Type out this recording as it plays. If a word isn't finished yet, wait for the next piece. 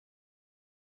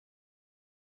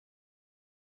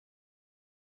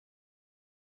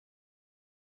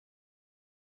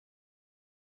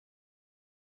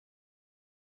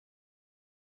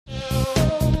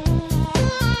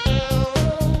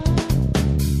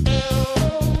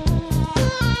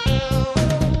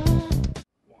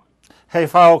Hey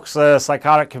folks,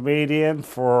 Psychotic Comedian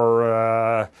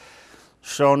for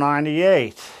show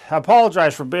 98. I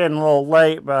apologize for being a little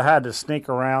late, but I had to sneak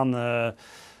around the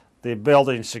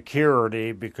building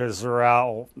security because they're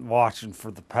out watching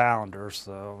for the Pounders.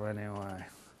 So anyway,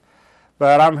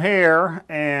 but I'm here,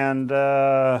 and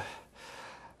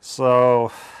so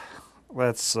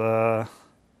let's I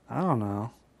don't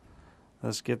know.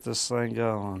 Let's get this thing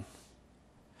going.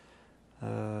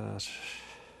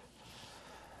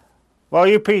 Well,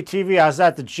 UPTV, I was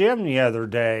at the gym the other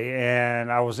day,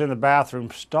 and I was in the bathroom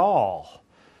stall.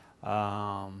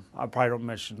 I probably don't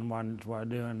mention what I'm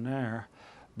doing there,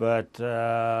 but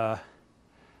I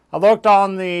looked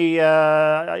on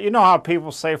the, you know how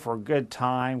people say for a good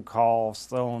time, call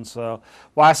so-and-so.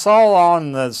 Well, I saw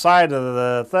on the side of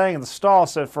the thing, the stall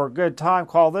said, for a good time,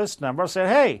 call this number. I said,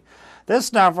 hey,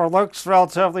 this number looks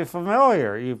relatively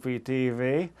familiar,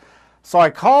 UPTV. So I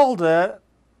called it.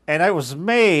 And it was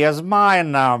me, it was my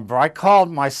number. I called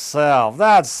myself.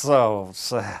 That's so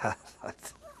sad.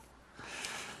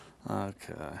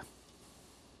 Okay.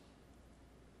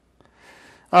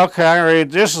 Okay, I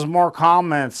read. This is more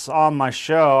comments on my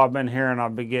show. I've been hearing,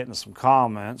 I've been getting some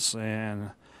comments.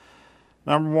 And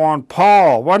number one,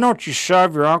 Paul, why don't you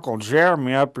shove your Uncle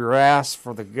Jeremy up your ass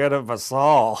for the good of us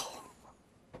all?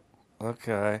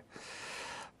 Okay.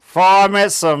 Paul, I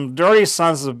met some dirty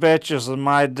sons of bitches in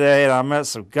my day, and I met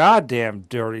some goddamn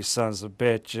dirty sons of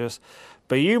bitches.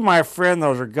 But you, my friend,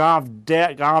 those are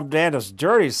goddamnest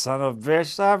dirty son of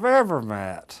bitches I've ever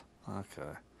met.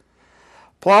 Okay.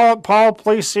 Paul,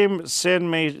 please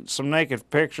send me some naked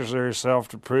pictures of yourself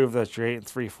to prove that you're 8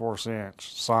 3/4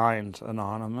 inch. Signed,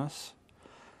 Anonymous.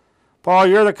 Paul,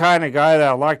 you're the kind of guy that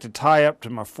I'd like to tie up to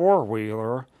my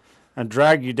four-wheeler and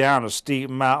drag you down a steep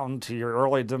mountain to your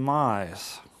early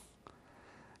demise.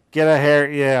 Get a hair,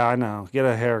 yeah, I know. Get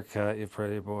a haircut, you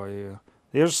pretty boy, you.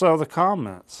 Here's some of the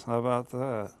comments. How about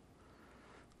that?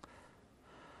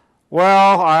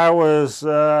 Well, I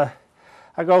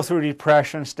go through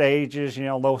depression stages, you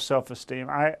know, low self-esteem.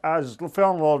 I was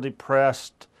feeling a little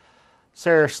depressed,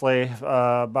 seriously,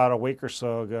 about a week or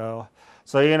so ago.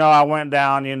 So, you know, I went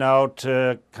down, you know,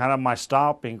 to kind of my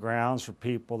stomping grounds for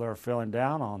people that are feeling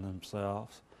down on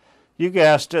themselves. You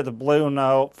guessed it, the Blue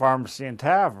Note Pharmacy and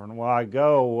Tavern. Well, I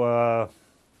go,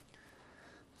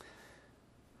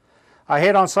 I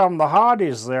hit on some of the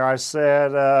hotties there. I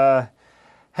said,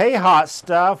 hey, hot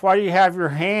stuff, why do you have your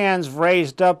hands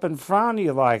raised up in front of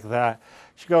you like that?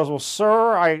 She goes, well,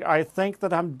 sir, I think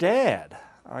that I'm dead.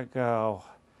 I go,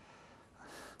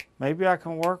 maybe I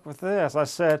can work with this. I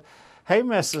said, hey,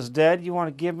 Mrs. Dead, you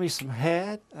want to give me some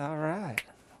head? All right.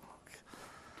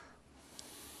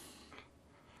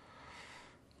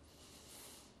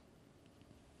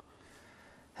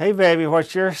 Hey, baby,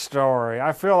 what's your story?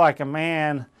 I feel like a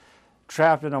man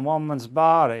trapped in a woman's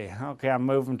body. Okay, I'm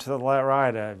moving to the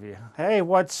right of you. Hey,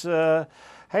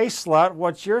 hey, slut,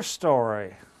 what's your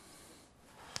story?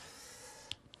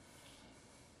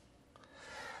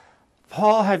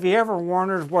 Paul, have you ever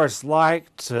wondered what it's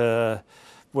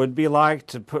would be like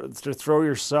to throw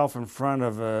yourself in front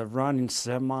of a running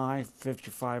semi,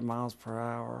 55 miles per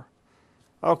hour?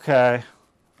 Okay.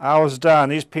 I was done.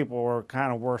 These people were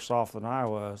kind of worse off than I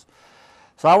was.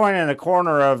 So I went in the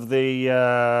corner of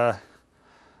the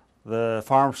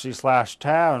pharmacy /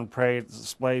 tavern and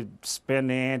spin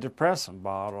the antidepressant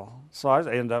bottle. So I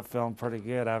ended up feeling pretty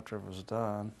good after it was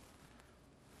done.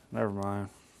 Never mind.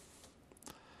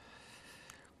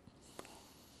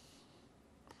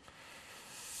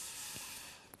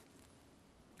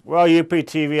 Well,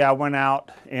 UPTV, I went out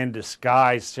in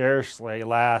disguise, seriously,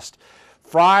 last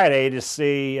Friday to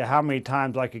see how many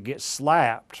times I could get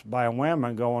slapped by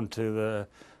women going to the,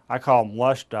 I call them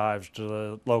lush dives, to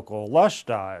the local lush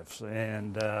dives.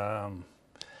 And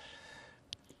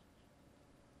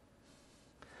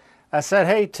I said,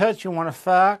 hey, Toots, you want to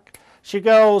fuck? She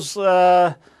goes,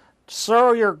 sir,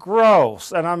 you're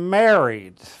gross, and I'm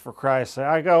married, for Christ's sake.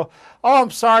 I go, oh,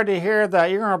 I'm sorry to hear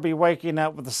that. You're going to be waking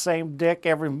up with the same dick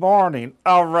every morning.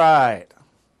 All right.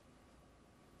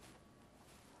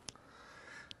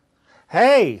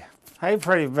 Hey,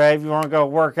 pretty babe, you want to go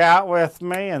work out with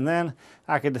me? And then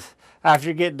I could, after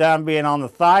you get done being on the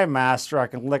Thigh Master, I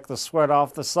can lick the sweat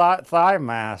off the Thigh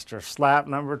Master. Slap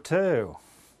number 2.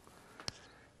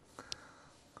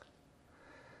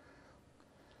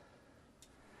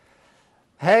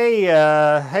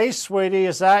 Hey, sweetie,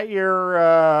 is that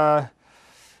your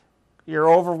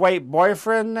overweight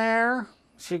boyfriend there?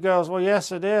 She goes, well,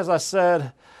 yes, it is. I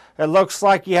said, it looks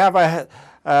like you have a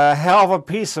hell of a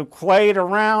piece of clay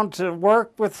around to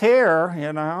work with here,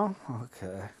 you know.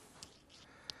 Okay.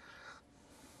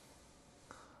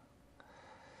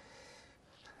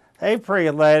 Hey, pretty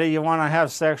lady, you want to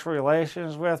have sexual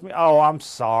relations with me? Oh, I'm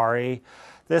sorry.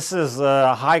 This is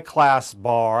a high-class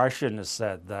bar. I shouldn't have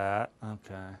said that.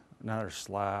 Okay, another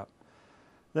slap.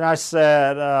 Then I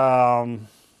said,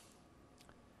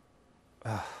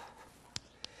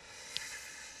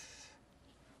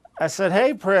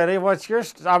 hey, pretty, what's your...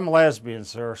 I'm a lesbian,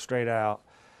 sir, straight out.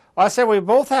 Well, I said, we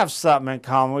both have something in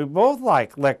common. We both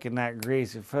like licking that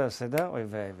greasy pussy, don't we,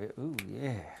 baby? Ooh,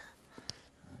 yeah.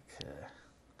 Okay.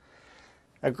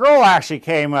 A girl actually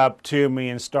came up to me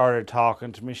and started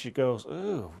talking to me. She goes,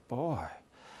 ooh, boy,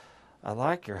 I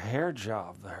like your hair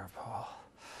job there, Paul.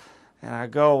 And I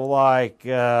go like,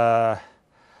 well,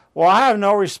 I have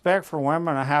no respect for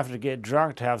women. I have to get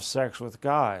drunk to have sex with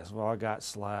guys. Well, I got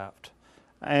slapped.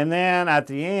 And then at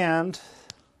the end,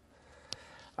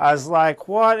 I was like,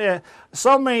 what?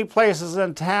 So many places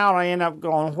in town, I end up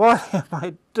going, what am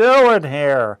I doing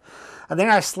here? And then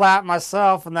I slapped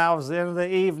myself, and that was the end of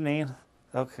the evening.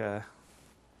 Okay.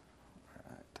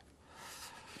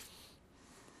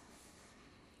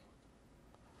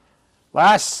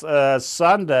 Last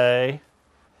Sunday,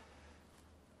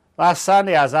 I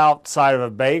was outside of a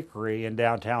bakery in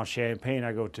downtown Champaign.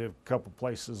 I go to a couple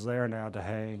places there now to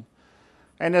hang.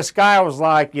 And this guy was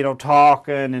like,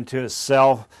 talking into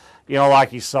himself,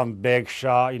 like he's some big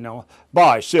shot,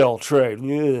 buy, sell, trade,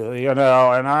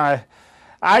 and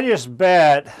I just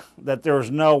bet that there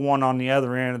was no one on the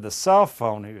other end of the cell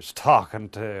phone he was talking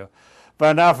to.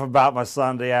 But enough about my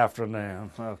Sunday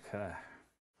afternoon. Okay.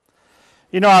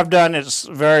 I've done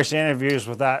various interviews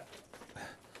with that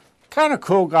kind of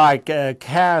cool guy,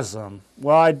 Chasm.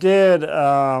 Well, I did,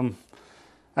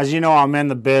 as you know, I'm in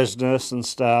the business and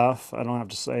stuff. I don't have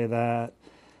to say that.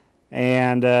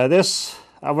 And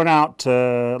I went out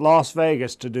to Las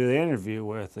Vegas to do the interview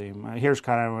with him. Here's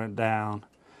kind of how it went down.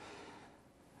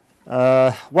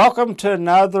 Welcome to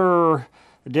another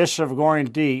edition of Going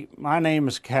Deep. My name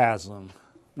is Chasm.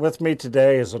 With me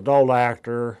today is adult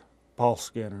actor Paul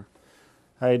Skinner.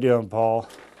 How you doing, Paul?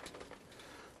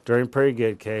 Doing pretty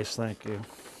good, Case. Thank you.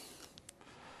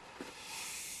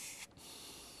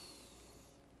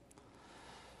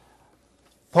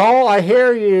 Paul, I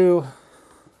hear you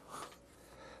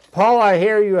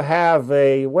have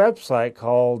a website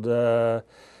called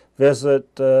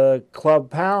Visit Club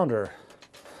Pounder.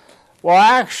 Well,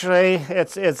 actually,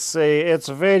 it's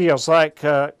a video site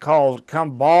called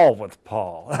Come Ball with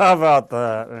Paul. How about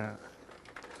that? Yeah.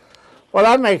 Well,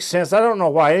 that makes sense. I don't know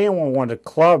why anyone wanted to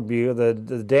club you. The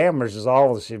damage has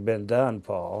obviously been done,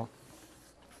 Paul.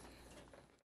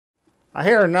 I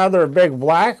hear another big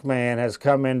black man has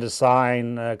come in to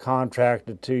sign a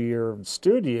contract to your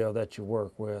studio that you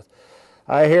work with.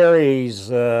 I hear he's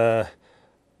better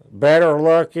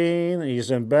looking, he's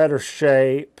in better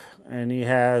shape, and he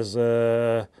has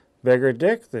a bigger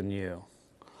dick than you.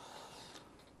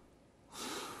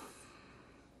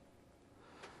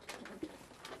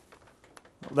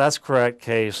 That's correct,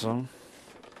 Kasem.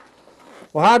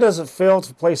 Well, how does it feel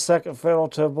to play second fiddle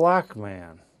to a black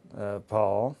man,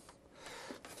 Paul?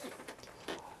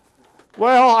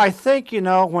 Well, I think,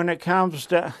 when it comes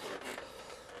to...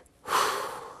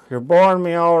 You're boring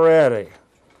me already.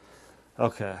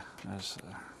 Okay.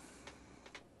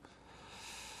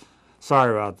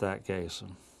 Sorry about that,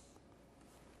 Kasem.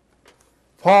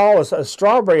 Paul, a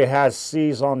strawberry has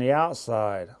seeds on the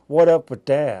outside. What up with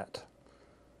that?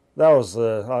 That was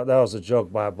a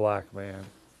joke by a black man.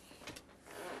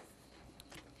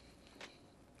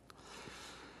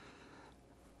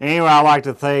 Anyway, I'd like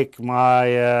to thank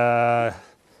my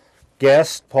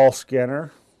guest, Paul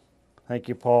Skinner. Thank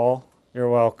you, Paul. You're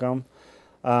welcome.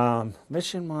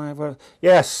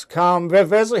 Yes, come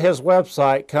visit his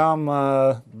website. Come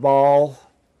ball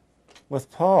with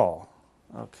Paul.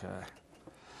 Okay.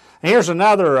 And here's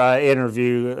another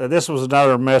interview. This was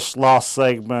another missed lost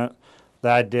segment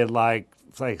that I did like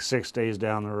 6 days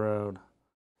down the road.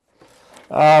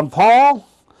 Paul,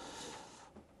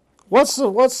 what's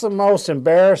the most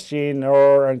embarrassing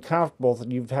or uncomfortable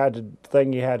thing you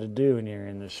had to do in your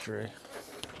industry?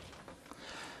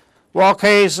 Well,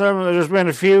 there's been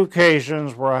a few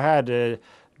occasions where I had to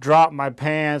drop my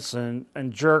pants and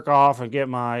jerk off and get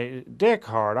my dick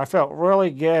hard. I felt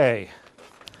really gay.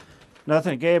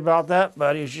 Nothing gay about that,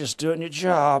 buddy. It's just doing your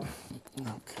job.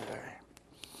 Okay.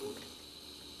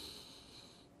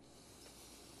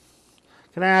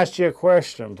 Can I ask you a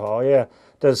question, Paul? Yeah.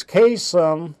 Does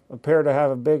Kasem appear to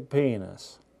have a big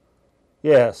penis?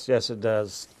 Yes, it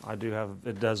does.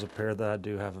 It does appear that I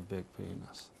do have a big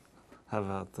penis. How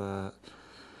about that?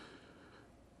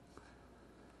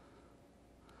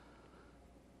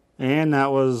 And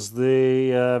that was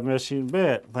the missing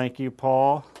bit. Thank you,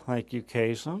 Paul. Thank you,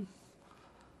 Kasem.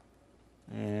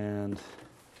 And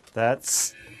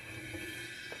that's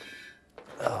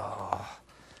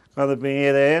going to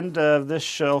be the end of this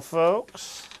show,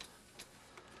 folks.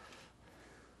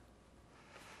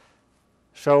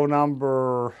 Show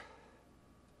number,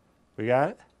 we got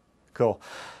it? Cool.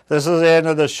 This is the end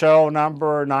of the show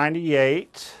number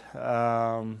 98.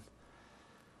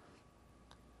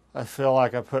 I feel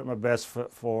like I put my best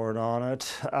foot forward on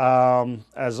it.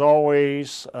 As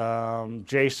always,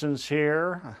 Jason's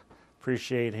here.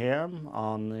 Appreciate him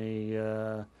on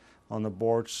the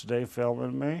boards today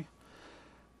filming me.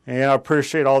 And I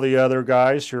appreciate all the other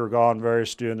guys who are gone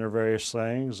doing their various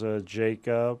things.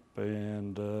 Jacob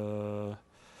and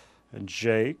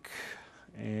Jake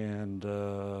and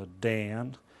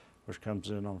Dan, which comes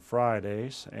in on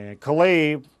Fridays. And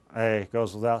Khalib, hey,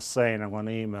 goes without saying, I'm going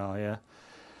to email you.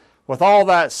 With all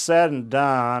that said and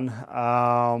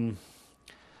done,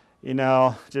 you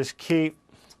know, just keep,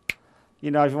 you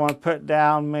know, if you want to put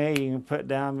down me, you can put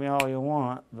down me all you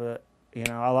want, but, you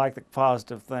know, I like the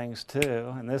positive things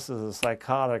too. And this is a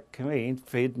psychotic comedian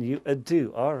feeding you a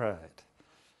do. All right.